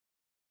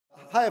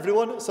Hi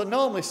everyone. So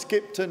normally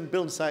Skipton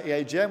Building Society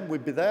AGM,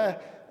 we'd be there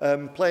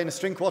playing a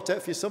string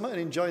quartet for your summer and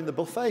enjoying the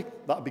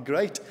buffet. That'd be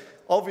great.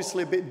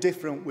 Obviously a bit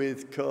different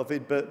with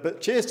COVID,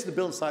 but cheers to the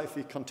Building Society for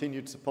your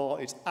continued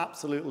support. It's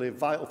absolutely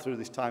vital through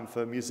this time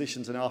for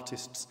musicians and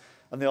artists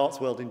and the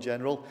arts world in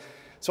general.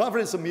 So I've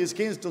written some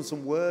music, Ian's done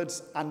some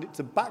words, and it's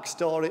a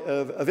backstory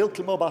of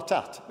Baht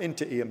At,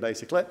 into Ian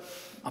basically.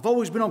 I've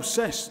always been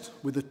obsessed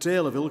with the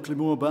tale of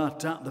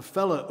Baht At, the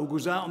fella who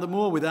goes out on the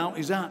moor without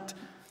his hat,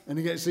 and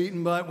he gets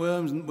eaten by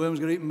worms, and worms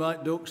get eaten by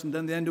ducks, and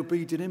then they end up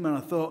eating him, and I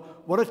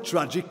thought, what a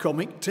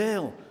tragicomic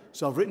tale.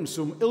 So I've written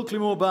some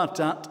Baht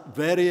At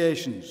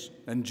Variations.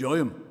 Enjoy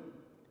them.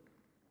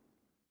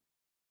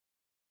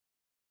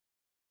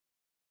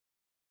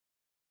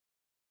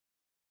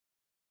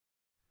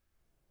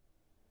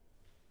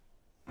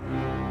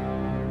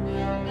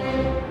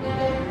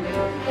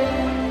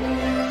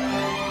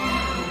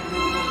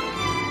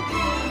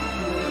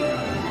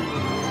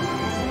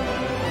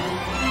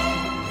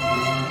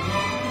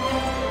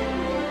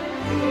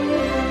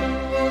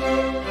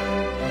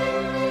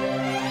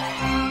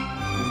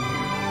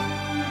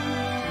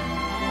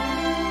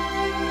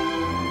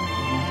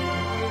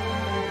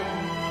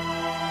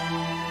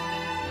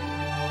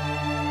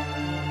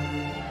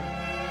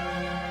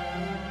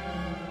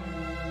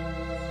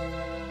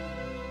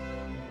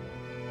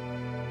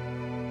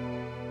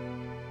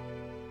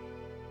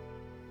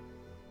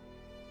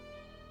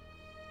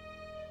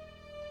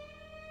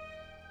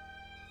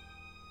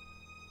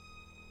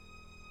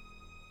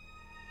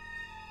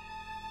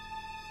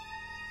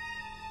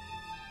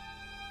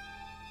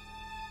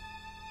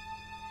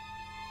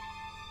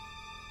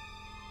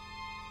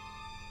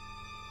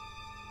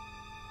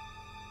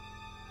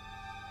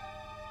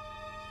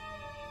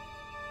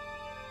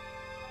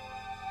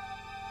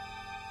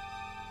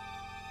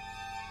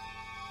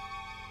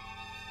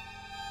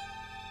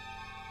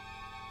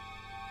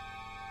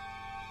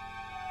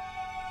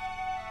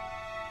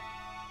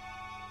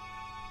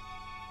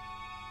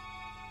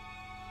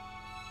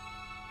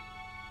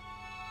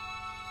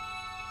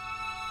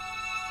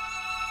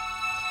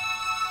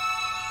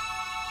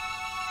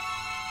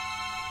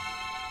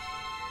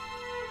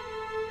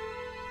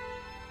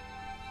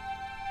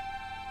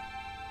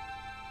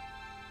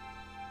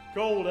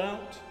 Cold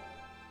out,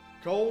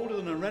 colder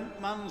than a rent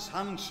man's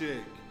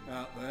handshake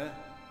out there.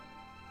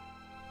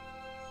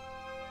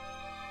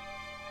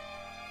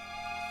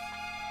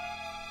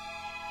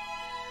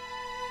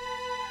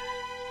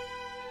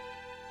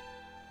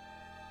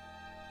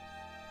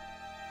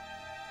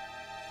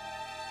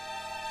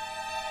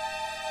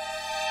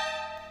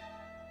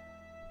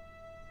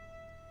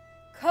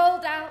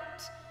 Cold out,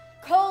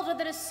 colder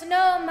than a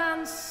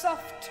snowman's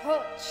soft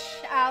touch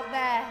out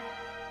there.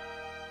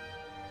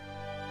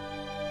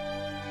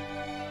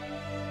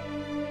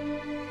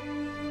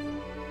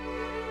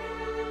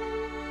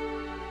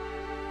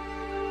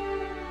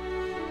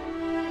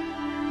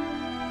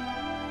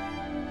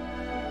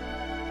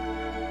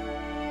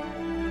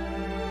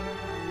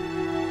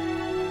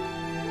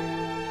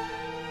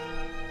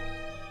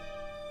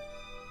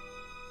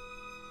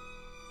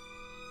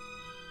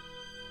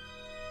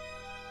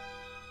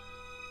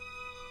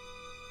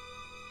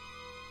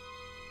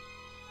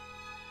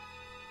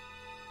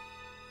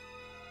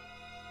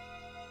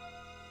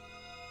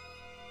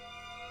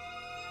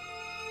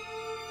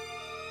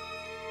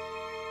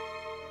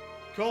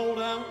 Cold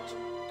out,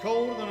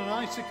 colder than an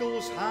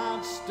icicle's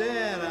hard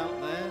stare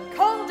out there.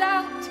 Cold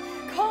out,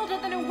 colder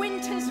than a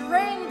winter's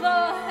rainbow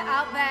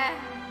out there.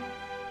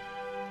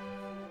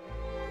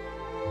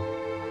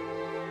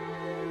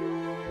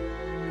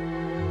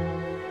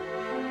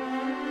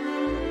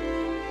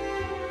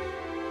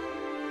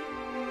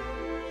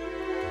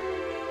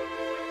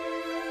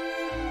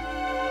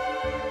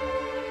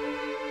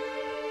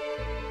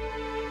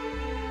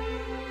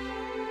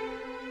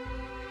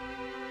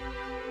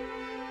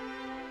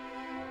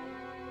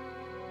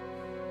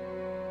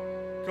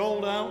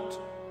 Cold out,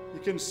 you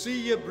can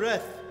see your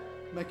breath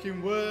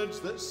making words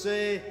that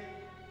say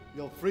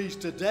you'll freeze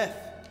to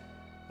death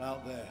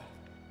out there.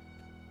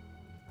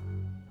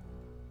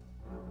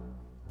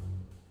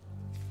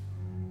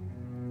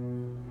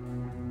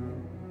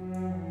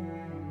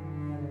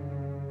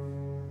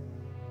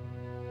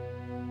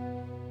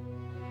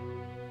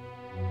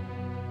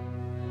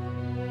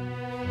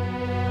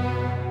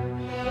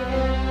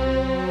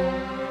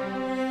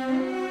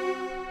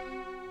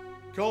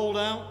 Cold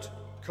out,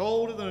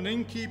 colder than an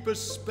innkeeper's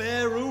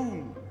spare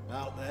room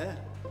out there.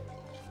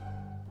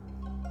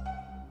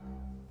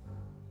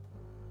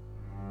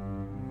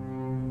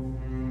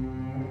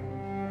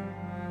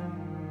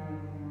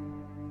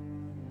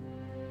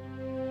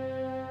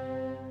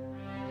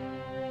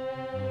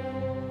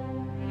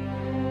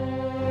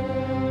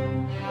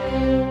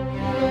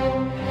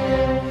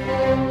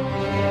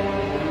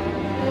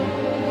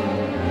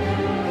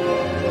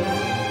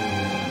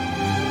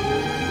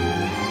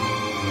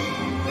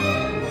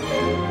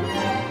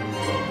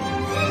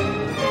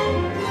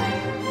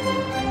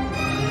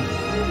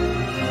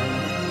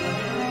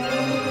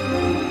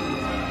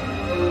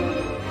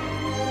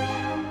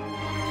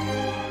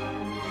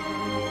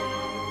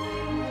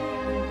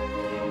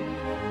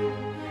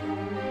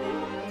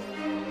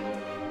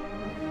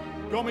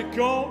 Got me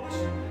coat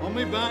on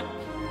me back.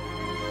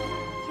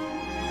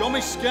 Got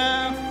me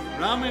scarf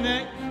round me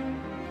neck.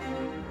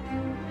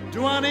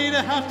 Do I need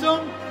a hat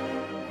on?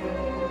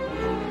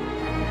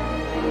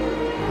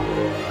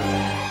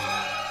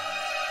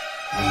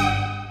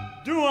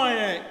 Do I,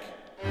 Eck?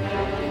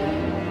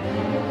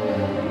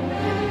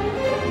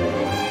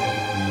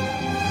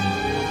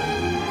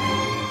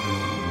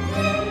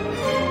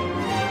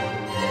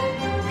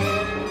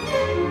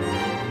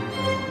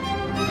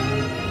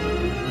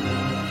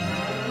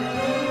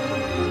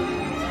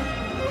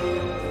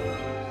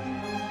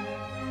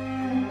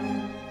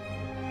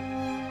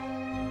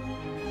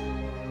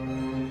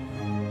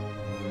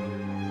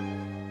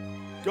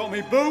 Got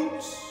me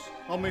boots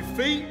on me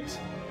feet.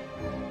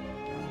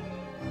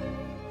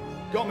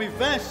 Got me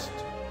vest,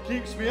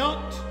 keeps me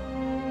hot.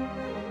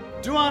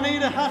 Do I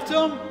need a hat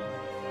on?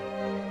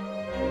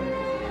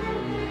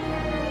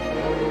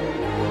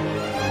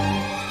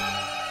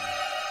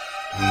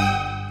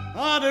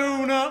 I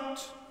do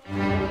not.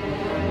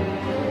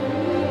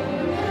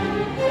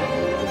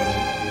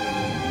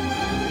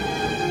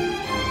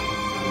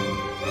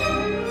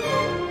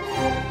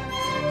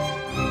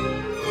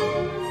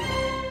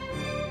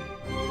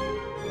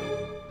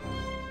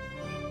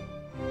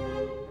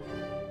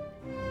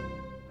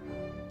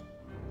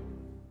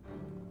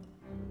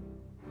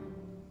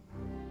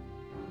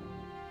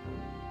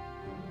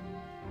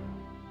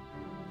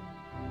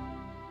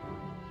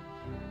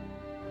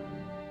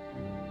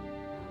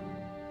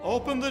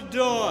 Open the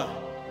door.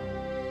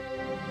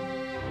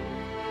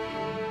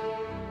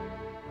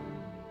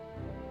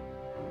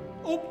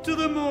 Up to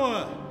the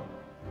moor.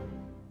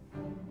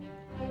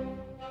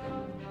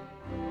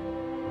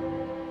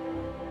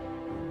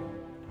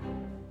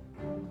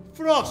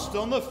 Frost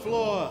on the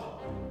floor.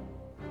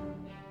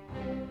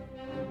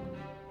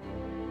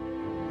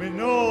 My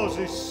nose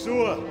is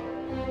sore.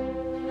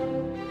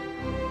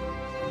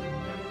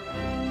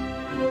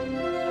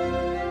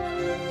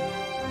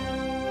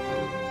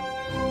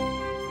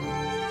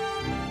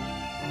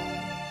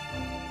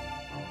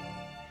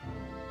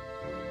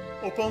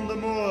 Up on the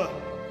moor,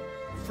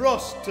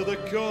 frost to the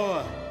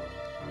core,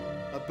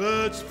 a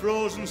bird's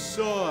frozen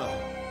sore.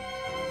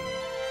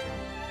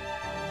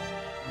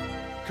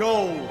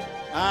 Cold,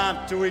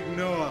 hard to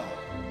ignore.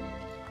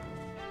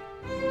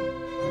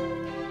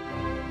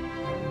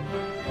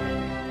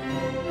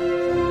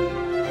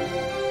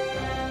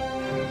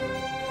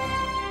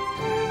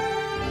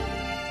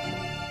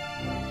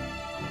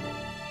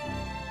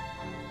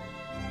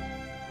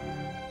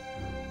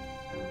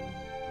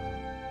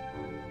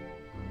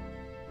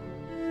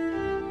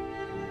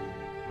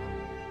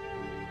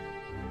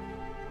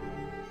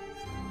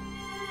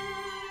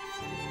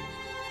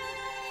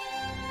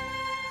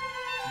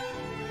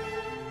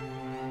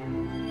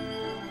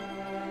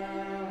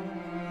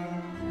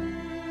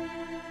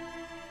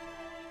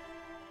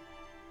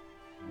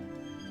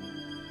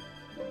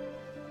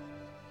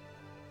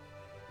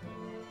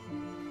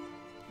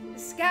 The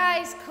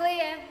sky's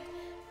clear.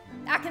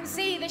 I can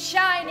see the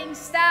shining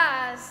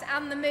stars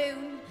and the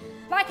moon,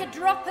 like a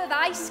drop of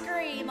ice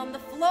cream on the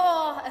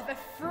floor of a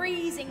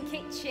freezing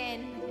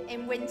kitchen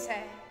in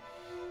winter.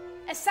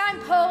 A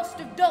signpost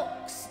of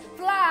ducks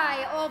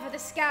fly over the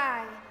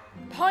sky,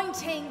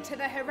 pointing to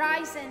the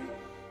horizon,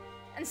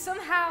 and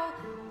somehow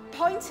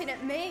pointing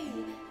at me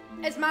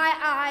as my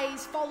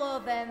eyes follow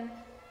them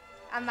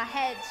and my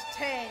head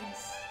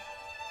turns.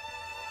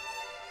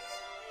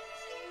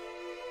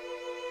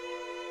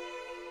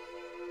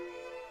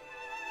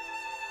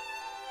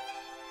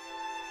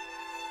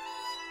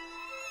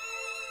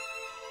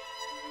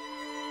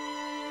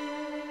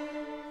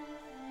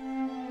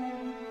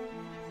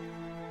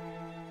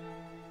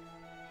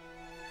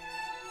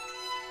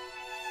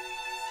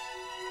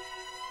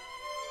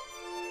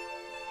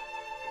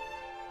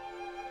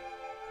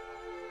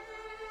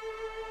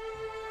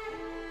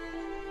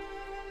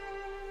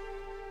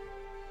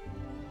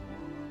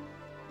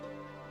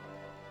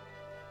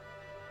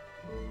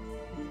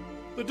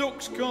 The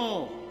ducks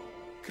call,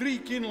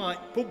 creaking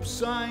like pub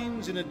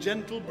signs in a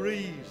gentle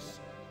breeze.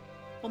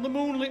 On the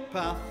moonlit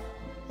path,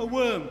 a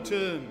worm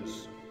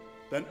turns,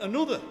 then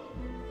another,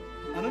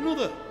 and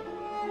another,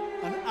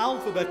 an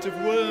alphabet of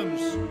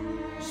worms,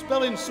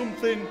 spelling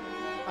something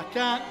I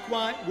can't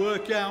quite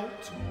work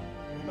out,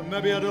 and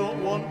maybe I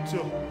don't want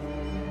to.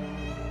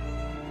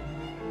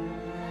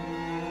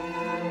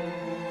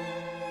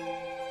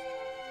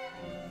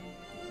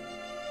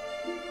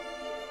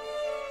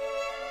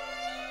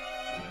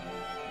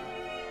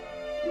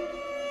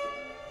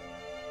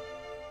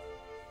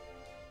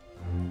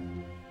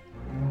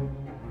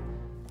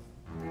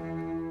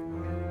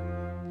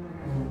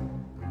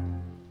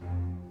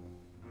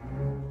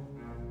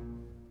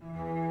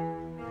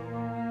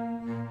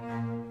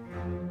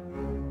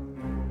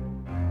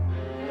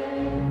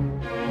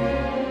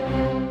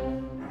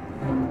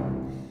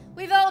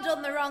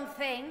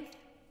 Thing.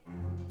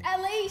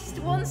 At least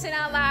once in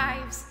our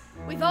lives,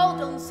 we've all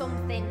done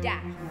something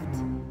daft.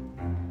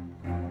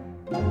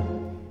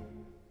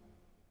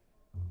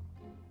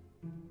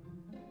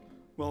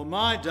 Well,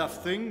 my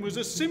daft thing was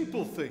a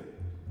simple thing.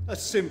 A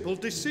simple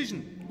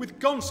decision with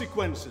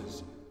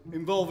consequences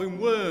involving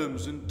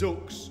worms and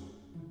ducks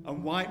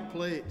and white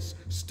plates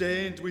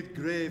stained with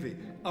gravy.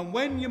 And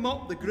when you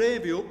mop the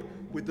gravy up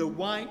with the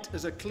white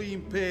as a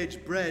clean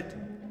page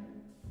bread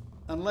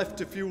and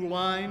left a few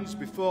lines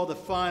before the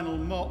final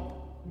mop,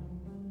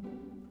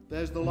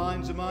 there's the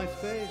lines of my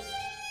face.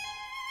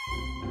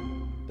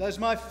 There's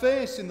my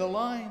face in the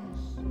lines.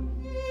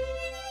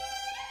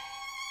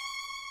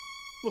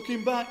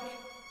 Looking back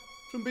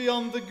from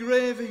beyond the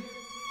gravy.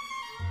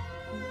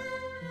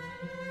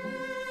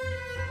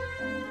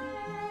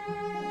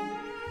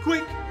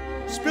 Quick,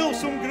 spill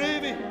some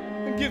gravy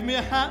and give me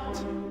a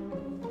hat.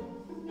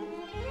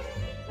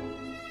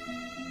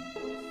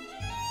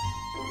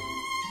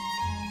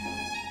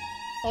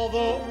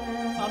 Although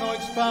I know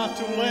it's far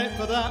too late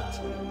for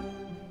that.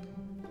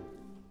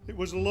 It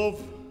was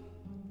love,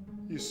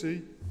 you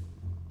see.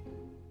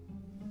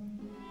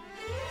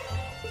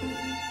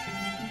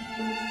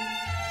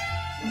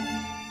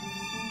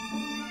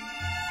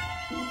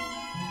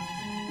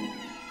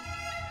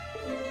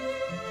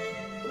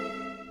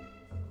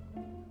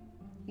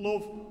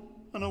 Love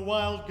and a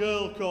wild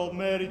girl called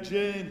Mary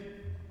Jane.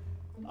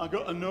 I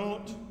got a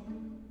note,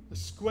 a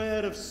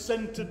square of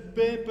scented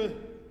paper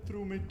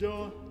through my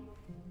door.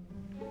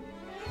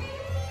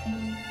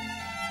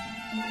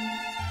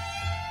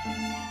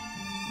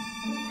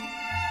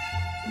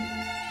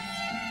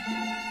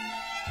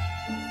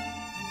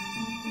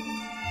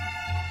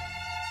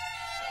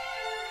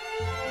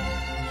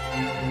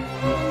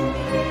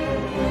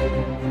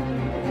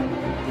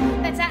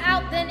 Better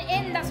out than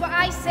in, that's what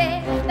I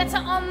say. Better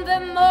on the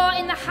moor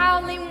in the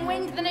howling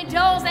wind than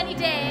indoors any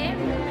day.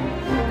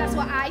 That's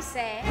what I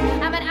say.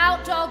 I'm an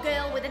outdoor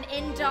girl with an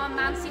indoor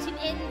man sitting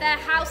in the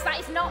house. That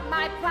is not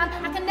my plan.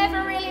 I can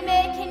never really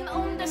make him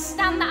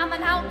understand that I'm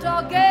an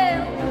outdoor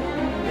girl,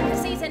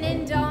 because he's an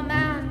indoor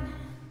man.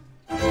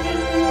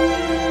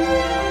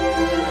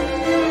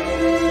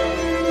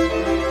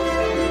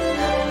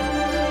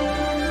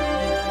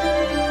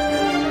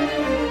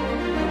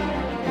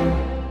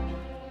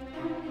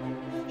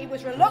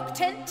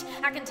 Reluctant,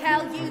 I can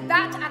tell you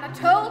that, and I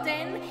told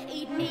him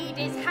he'd need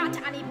his hat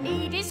and he'd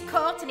need his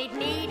coat and he'd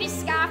need his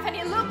scarf, and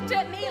he looked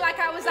at me like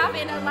I was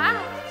having a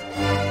laugh.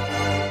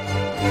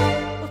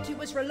 But he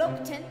was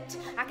reluctant,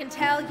 I can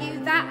tell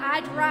you that.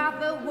 I'd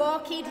rather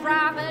walk, he'd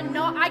rather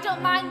not. I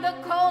don't mind the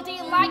cold,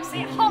 he likes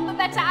it hot, but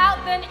better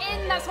out than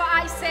in, that's what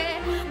I say.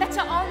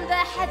 Better on the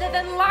heather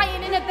than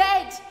lying in a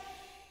bed,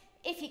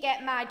 if you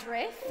get my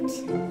drift.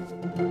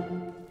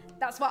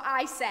 That's what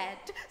I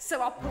said.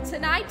 So I put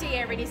an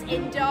idea in his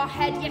indoor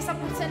head. Yes, I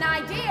put an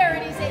idea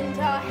in his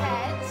indoor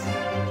head.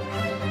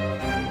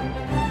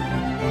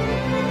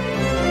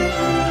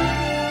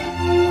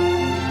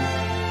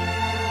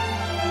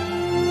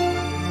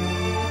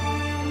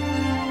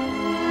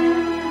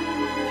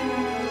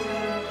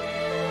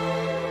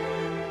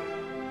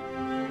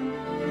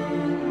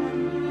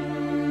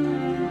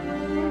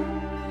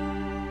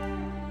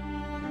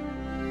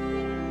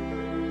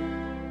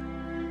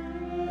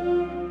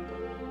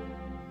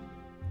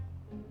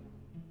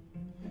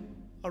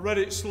 I read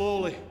it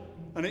slowly,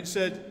 and it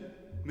said,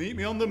 "Meet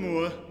me on the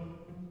moor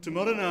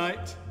tomorrow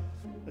night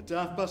at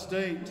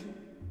 8:30.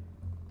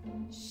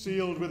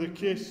 Sealed with a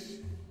kiss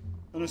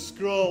and a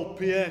scroll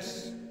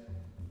PS,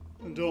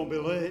 and don't be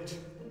late."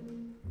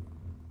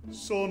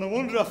 So no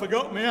wonder I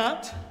forgot my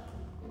hat.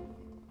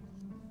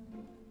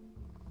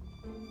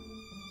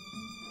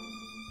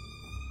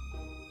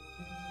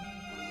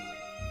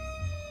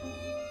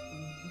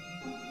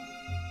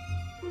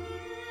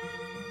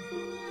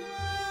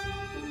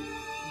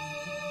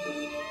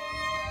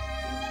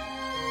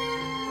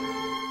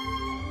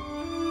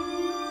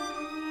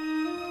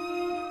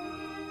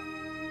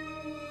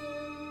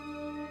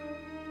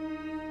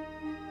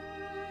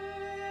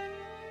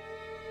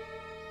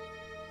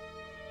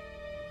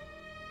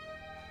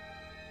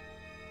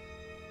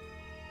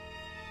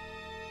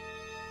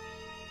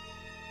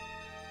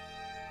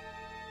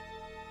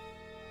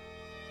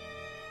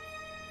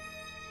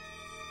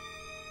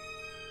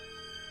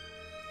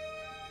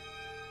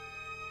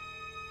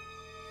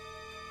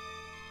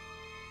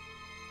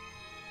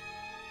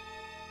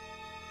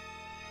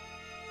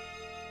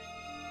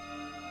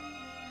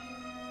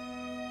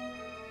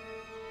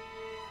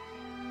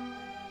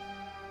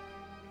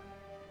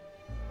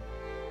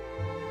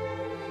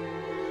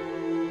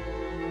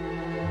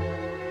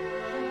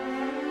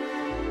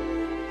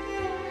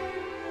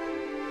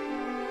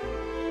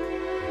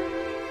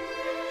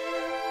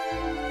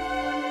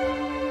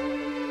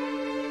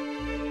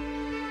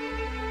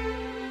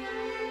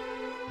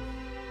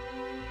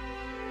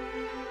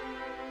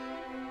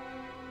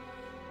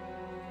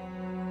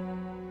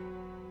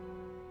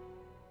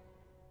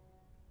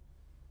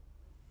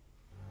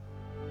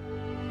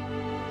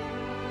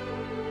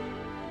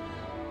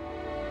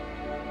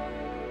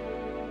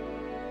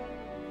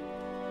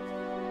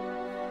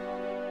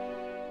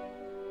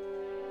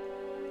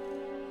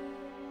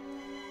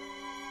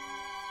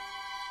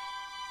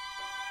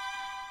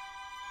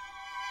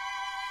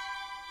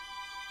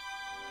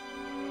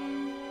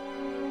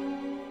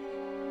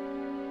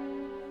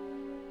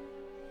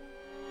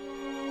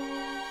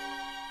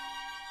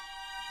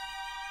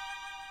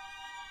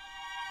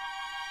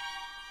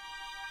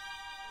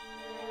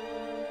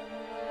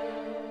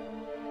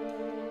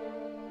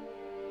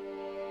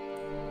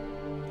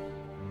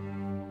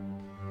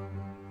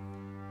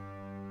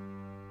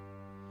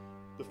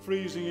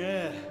 freezing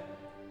air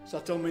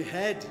sat on me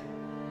head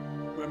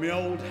where my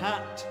old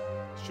hat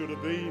should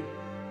have been.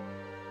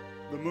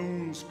 The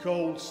moon's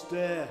cold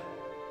stare,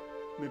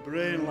 my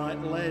brain like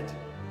lead,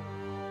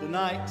 the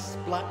night's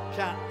black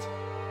cat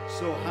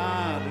so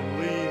hard and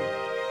lean.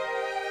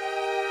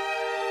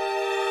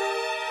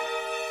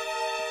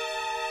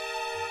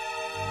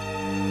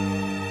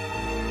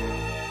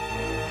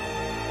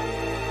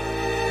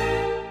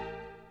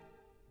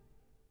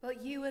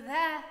 But you were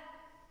there.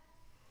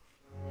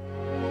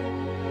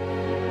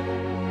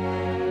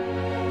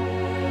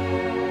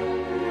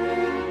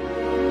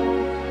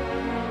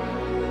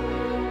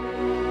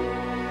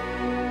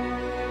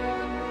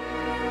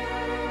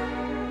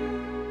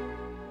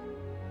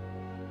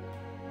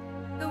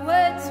 The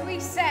words we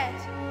said,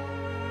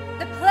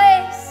 the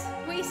place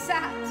we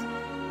sat,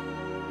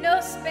 no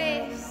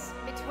space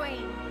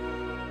between.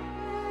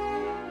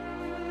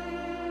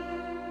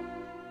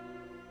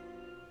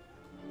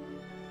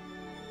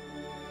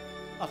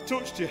 I've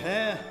touched your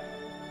hair,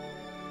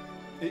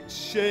 its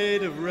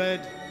shade of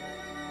red,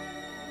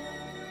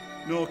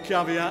 no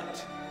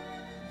caveat,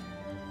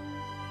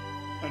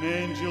 an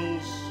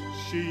angel's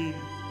sheen.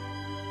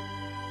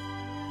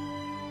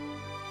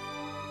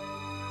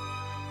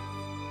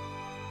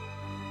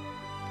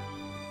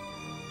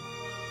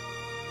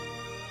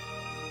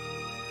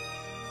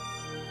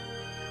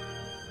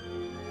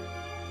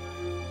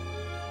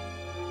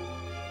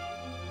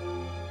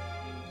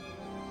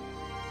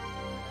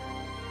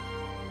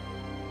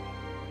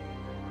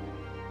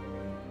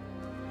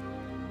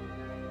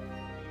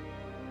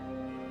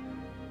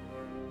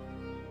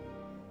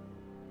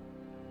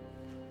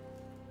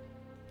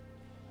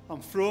 I'm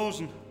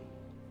frozen.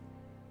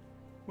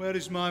 Where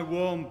is my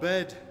warm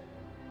bed?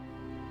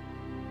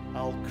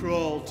 I'll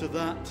crawl to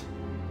that.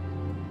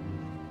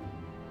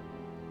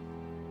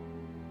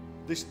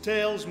 This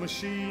tale's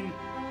machine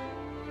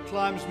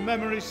climbs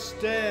memory's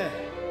stair.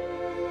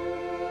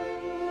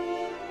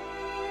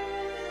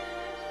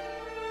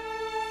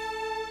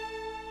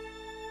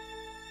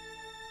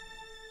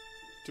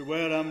 To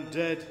where I'm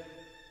dead,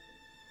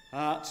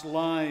 heart's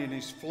line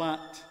is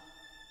flat,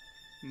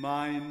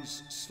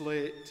 mind's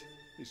slate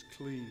is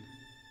clean.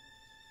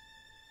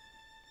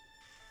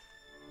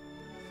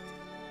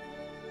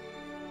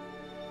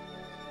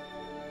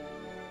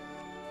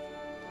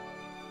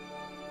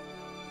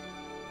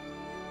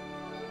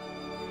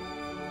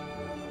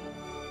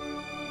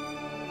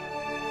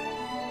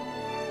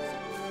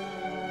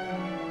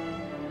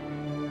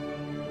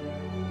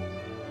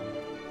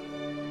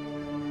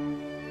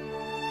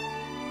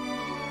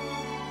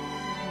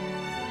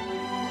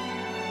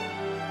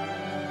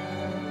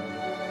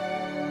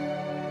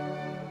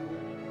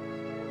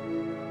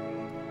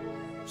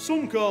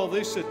 Some call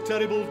this a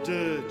terrible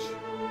dirge.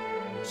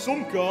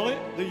 Some call it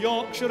the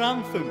Yorkshire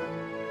anthem.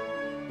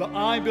 But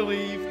I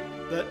believe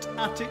that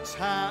at its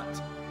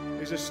heart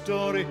is a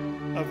story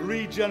of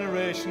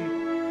regeneration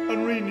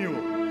and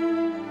renewal.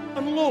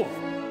 And love.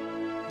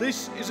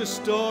 This is a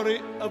story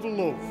of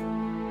love.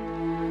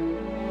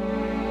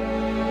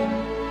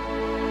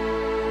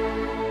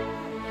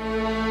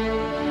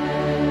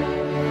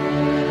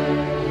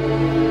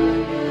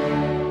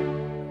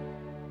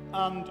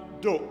 And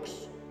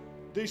ducks.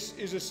 This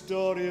is a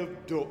story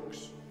of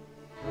ducks.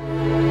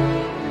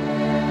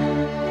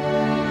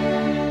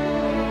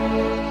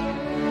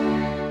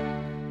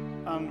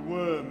 And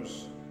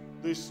worms.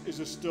 This is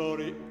a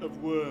story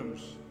of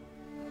worms.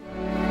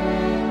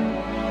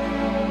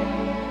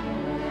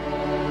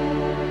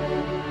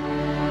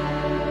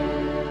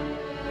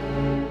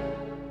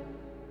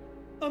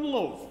 And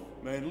love,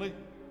 mainly.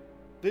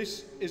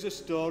 This is a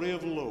story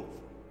of love.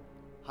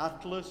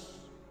 Hatless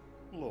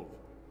love.